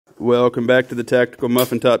Welcome back to the Tactical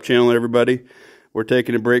Muffin Top channel, everybody. We're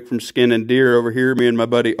taking a break from skinning deer over here. Me and my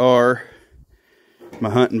buddy R,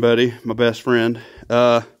 my hunting buddy, my best friend.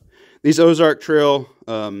 These Ozark Trail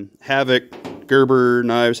Havoc Gerber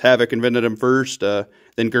knives, Havoc invented them first.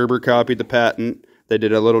 Then Gerber copied the patent. They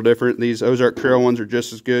did a little different. These Ozark Trail ones are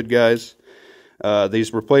just as good, guys.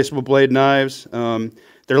 These replaceable blade knives.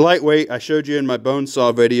 They're lightweight. I showed you in my bone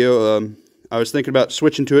saw video. I was thinking about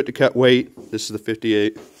switching to it to cut weight. This is the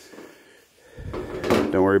 58.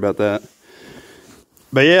 Don't worry about that.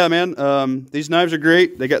 But yeah, man, these knives are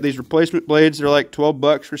great. They got these replacement blades. They're like 12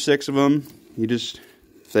 bucks for 6 of them.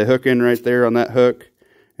 They hook in right there on that hook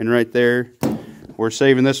and right there. We're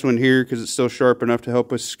saving this one here because it's still sharp enough to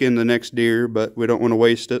help us skin the next deer, but we don't want to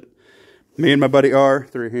waste it. Me and my buddy R,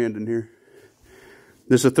 throw your hand in here.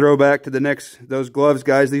 This is a throwback to those gloves,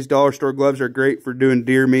 guys. These dollar store gloves are great for doing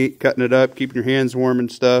deer meat, cutting it up, keeping your hands warm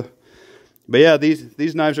and stuff. But yeah,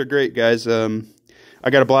 these knives are great, guys. I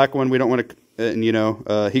got a black one. We don't want to, and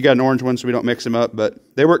he got an orange one, so we don't mix them up. But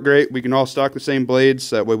they work great. We can all stock the same blades.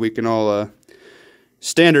 That way we can all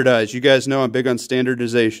standardize. You guys know I'm big on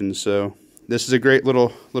standardization, so this is a great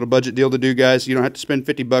little budget deal to do, guys. You don't have to spend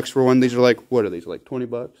 50 bucks for one. These are like, what are these, like 20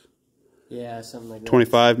 bucks? Yeah, something like that.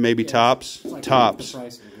 25 maybe, yeah, tops. Like tops. The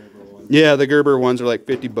price of the Gerber ones. Yeah, the Gerber ones are like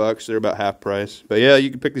 50 bucks. They're about half price. But yeah, you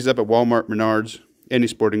can pick these up at Walmart, Menards, any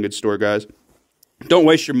sporting goods store, guys. Don't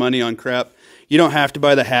waste your money on crap. You don't have to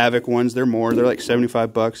buy the Havoc ones. They're more. They're like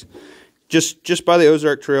 75 bucks. Just buy the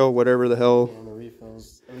Ozark Trail, whatever the hell. Yeah, and the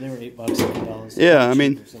refills. I mean, they were $8, $7. Yeah, I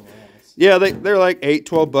mean, yeah, they're like 8,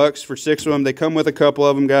 12 bucks for 6 of them. They come with a couple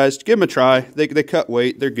of them, guys. Give them a try. They cut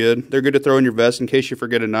weight. They're good. They're good to throw in your vest in case you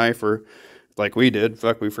forget a knife, or like we did.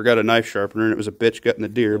 Fuck, we forgot a knife sharpener and it was a bitch gutting the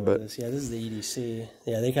deer. But this is the EDC.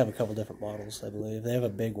 Yeah, they have a couple different models, I believe. They have a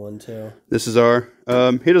big one too. This is our.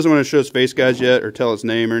 He doesn't want to show his face, guys, yet, or tell his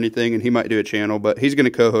name or anything, and he might do a channel, but he's going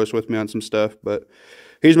to co-host with me on some stuff. But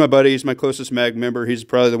he's my buddy. He's my closest mag member. He's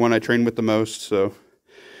probably the one I train with the most. So,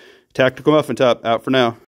 Tactical Muffin Top out for now.